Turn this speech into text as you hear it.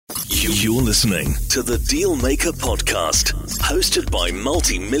You're listening to the Dealmaker Podcast, hosted by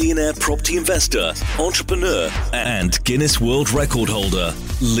multi-millionaire property investor, entrepreneur, and Guinness World Record holder,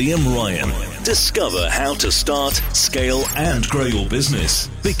 Liam Ryan. Discover how to start, scale, and grow your business.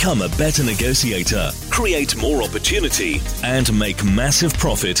 Become a better negotiator, create more opportunity, and make massive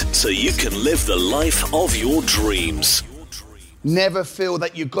profit so you can live the life of your dreams. Never feel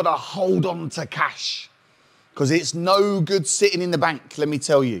that you've got to hold on to cash, because it's no good sitting in the bank, let me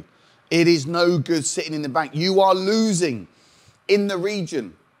tell you. It is no good sitting in the bank. You are losing in the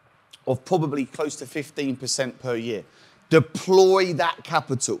region of probably close to 15% per year. Deploy that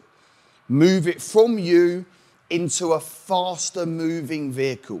capital. Move it from you into a faster moving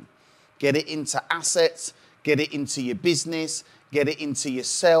vehicle. Get it into assets, get it into your business, get it into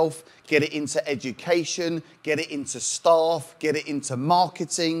yourself, get it into education, get it into staff, get it into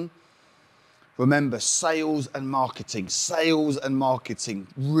marketing. Remember, sales and marketing,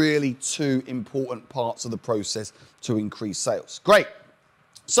 really two important parts of the process to increase sales. Great.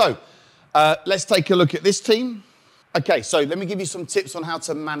 So let's take a look at this team. Okay, so let me give you some tips on how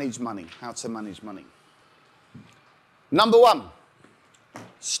to manage money. Number one,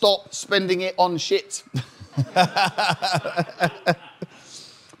 stop spending it on shit.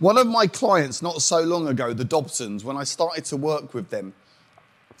 One of my clients not so long ago, the Dobsons, when I started to work with them,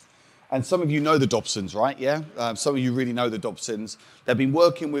 and some of you know the Dobsons, right? Yeah? Some of you really know the Dobsons. They've been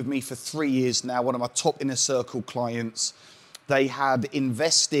working with me for 3 years now, one of my top inner circle clients. They had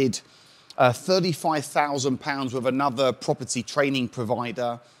invested £35,000 with another property training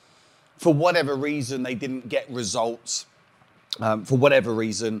provider. For whatever reason, they didn't get results. For whatever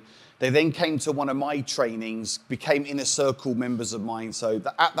reason. They then came to one of my trainings, became inner circle members of mine. So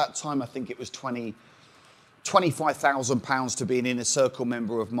at that time, I think it was £25,000 to be an inner circle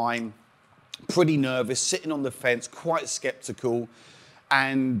member of mine. Pretty nervous, sitting on the fence, quite skeptical.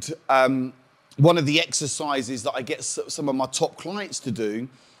 And one of the exercises that I get some of my top clients to do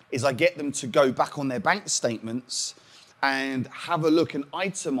is I get them to go back on their bank statements and have a look and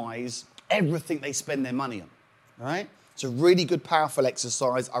itemize everything they spend their money on, all right? It's a really good, powerful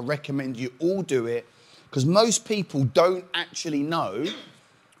exercise. I recommend you all do it, because most people don't actually know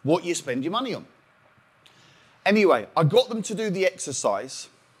what you spend your money on. Anyway, I got them to do the exercise.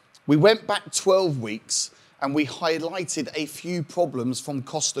 We went back 12 weeks and we highlighted a few problems from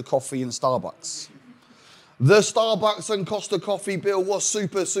Costa Coffee and Starbucks. The Starbucks and Costa Coffee bill was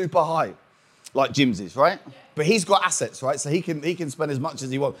super, super high, like Jim's is, right? But he's got assets, right? So he can spend as much as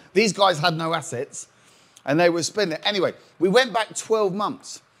he wants. These guys had no assets and they were spending it. Anyway, we went back 12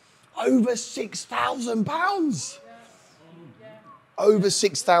 months, over £6,000. Over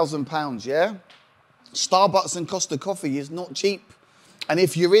 £6,000, yeah? Starbucks and Costa Coffee is not cheap. And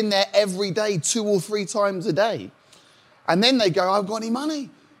if you're in there every day, 2 or 3 times a day, and then they go, I've got any money?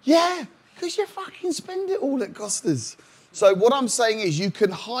 Yeah, because you fucking spend it all at Costa's. So what I'm saying is you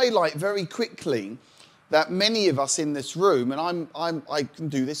can highlight very quickly that many of us in this room, and I can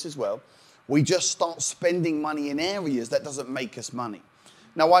do this as well, we just start spending money in areas that doesn't make us money.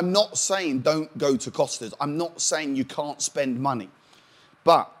 Now, I'm not saying don't go to Costa's. I'm not saying you can't spend money.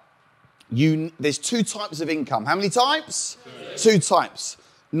 But there's 2 types of income. How many types? 2 types.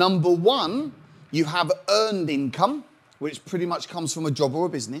 Number one, you have earned income, which pretty much comes from a job or a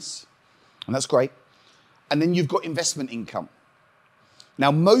business, and that's great. And then you've got investment income.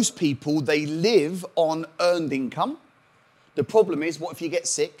 Now, most people, they live on earned income. The problem is, what if you get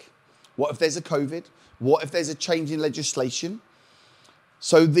sick? What if there's a COVID? What if there's a change in legislation?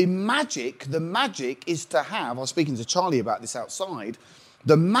 So the magic is to have, I was speaking to Charlie about this outside,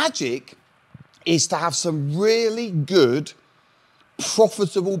 the magic is to have some really good,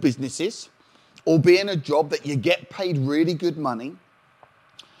 profitable businesses, or be in a job that you get paid really good money,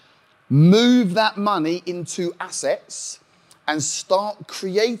 move that money into assets, and start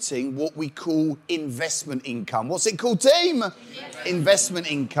creating what we call investment income. What's it called, team? Investment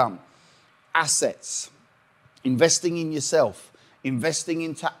income. Assets. Investing in yourself. Investing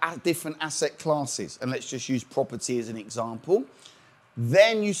into different asset classes. And let's just use property as an example.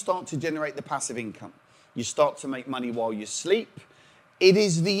 Then you start to generate the passive income. You start to make money while you sleep. It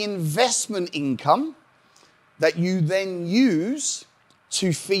is the investment income that you then use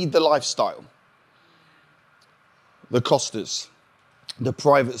to feed the lifestyle. The Costas, the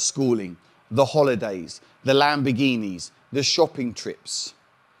private schooling, the holidays, the Lamborghinis, the shopping trips.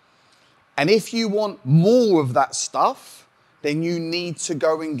 And if you want more of that stuff, then you need to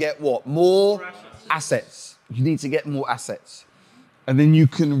go and get what? More assets. You need to get more assets. And then you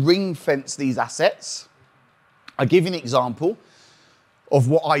can ring fence these assets. I'll give you an example. of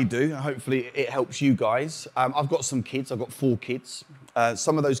what I do. Hopefully it helps you guys. I've got some kids. I've got 4 kids.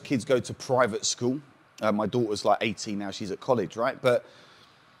 Some of those kids go to private school. My daughter's like 18 now. She's at college, right? But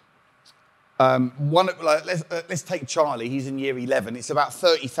let's take Charlie. He's in year 11. It's about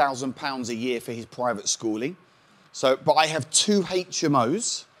 £30,000 a year for his private schooling. But I have 2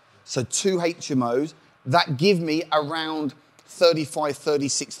 HMOs. So 2 HMOs that give me around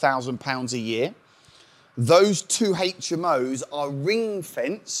 £36,000 a year. Those 2 HMOs are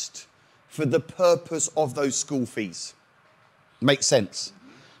ring-fenced for the purpose of those school fees. Makes sense?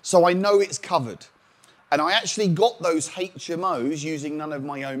 So I know it's covered. And I actually got those HMOs using none of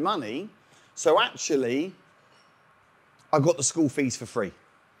my own money. So actually, I got the school fees for free.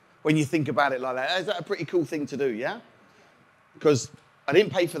 When you think about it like that, is that a pretty cool thing to do, yeah? Because I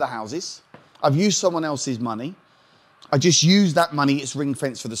didn't pay for the houses. I've used someone else's money. I just used that money, it's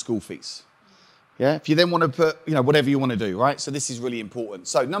ring-fenced for the school fees. Yeah, if you then want to put, whatever you want to do, right? So this is really important.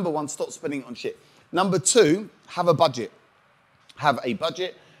 So number 1, stop spending it on shit. Number 2, have a budget. Have a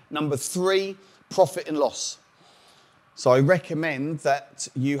budget. Number 3, profit and loss. So I recommend that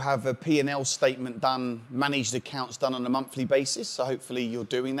you have a P&L statement done, managed accounts done on a monthly basis. So hopefully you're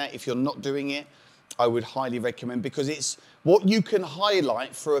doing that. If you're not doing it, I would highly recommend, because it's what you can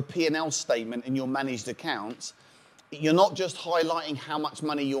highlight for a P&L statement in your managed accounts. You're not just highlighting how much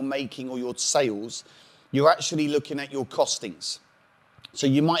money you're making or your sales, you're actually looking at your costings. So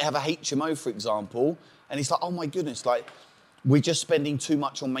you might have a HMO, for example, and it's like, oh my goodness, like we're just spending too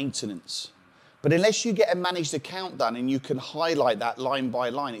much on maintenance. But unless you get a managed account done and you can highlight that line by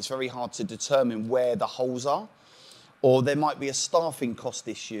line, it's very hard to determine where the holes are, or there might be a staffing cost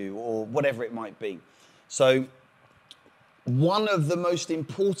issue or whatever it might be. So one of the most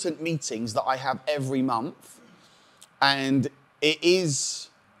important meetings that I have every month, and it is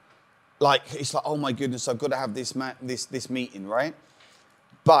like, it's like, oh my goodness, I've got to have this meeting, right?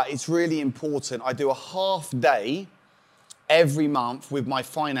 But it's really important. I do a half day every month with my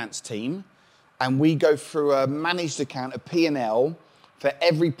finance team, and we go through a managed account, a P&L for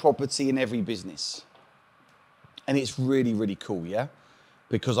every property in every business. And it's really, really cool, yeah?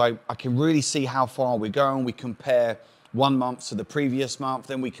 Because I can really see how far we're going. We compare one month to the previous month,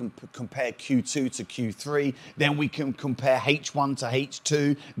 then we can compare Q2 to Q3, then we can compare H1 to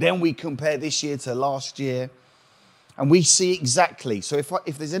H2, then we compare this year to last year, and we see exactly. So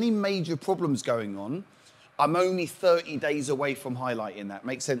if there's any major problems going on, I'm only 30 days away from highlighting that.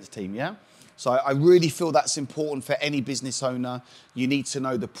 Makes sense, team, yeah? So I really feel that's important for any business owner. You need to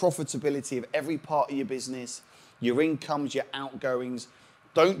know the profitability of every part of your business, your incomes, your outgoings.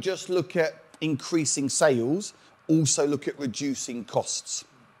 Don't just look at increasing sales, also look at reducing costs.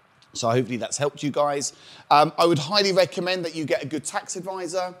 So hopefully that's helped you guys. I would highly recommend that you get a good tax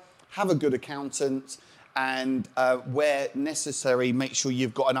advisor, have a good accountant, and where necessary, make sure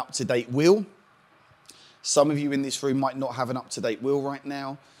you've got an up-to-date will. Some of you in this room might not have an up-to-date will right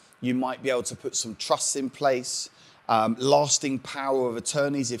now. You might be able to put some trusts in place, lasting power of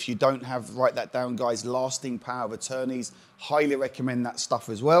attorneys. If you don't have, write that down, guys, lasting power of attorneys. Highly recommend that stuff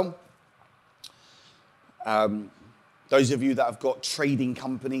as well. Those of you that have got trading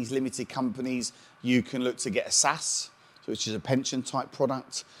companies, limited companies, you can look to get a SAS, which is a pension type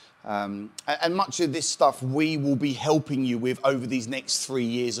product. And much of this stuff we will be helping you with over these next 3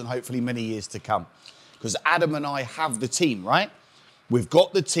 years and hopefully many years to come. Because Adam and I have the team, right? We've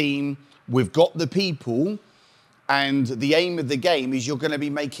got the team, we've got the people, and the aim of the game is you're going to be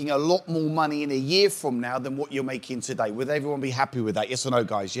making a lot more money in a year from now than what you're making today. Would everyone be happy with that? Yes or no,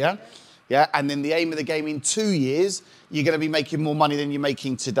 guys? Yeah? Yeah. And then the aim of the game in 2 years, you're going to be making more money than you're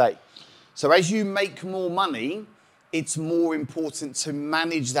making today. So as you make more money, it's more important to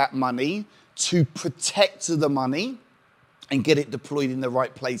manage that money, to protect the money and get it deployed in the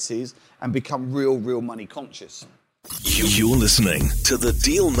right places and become real money conscious. You're listening to the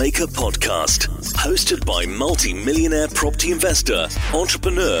Dealmaker Podcast, hosted by multi-millionaire property investor,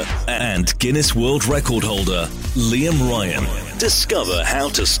 entrepreneur, and Guinness World Record holder, Liam Ryan. Discover how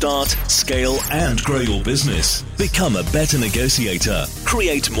to start, scale, and grow your business. Become a better negotiator,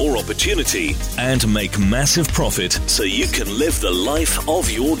 create more opportunity, and make massive profit so you can live the life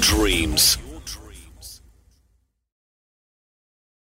of your dreams.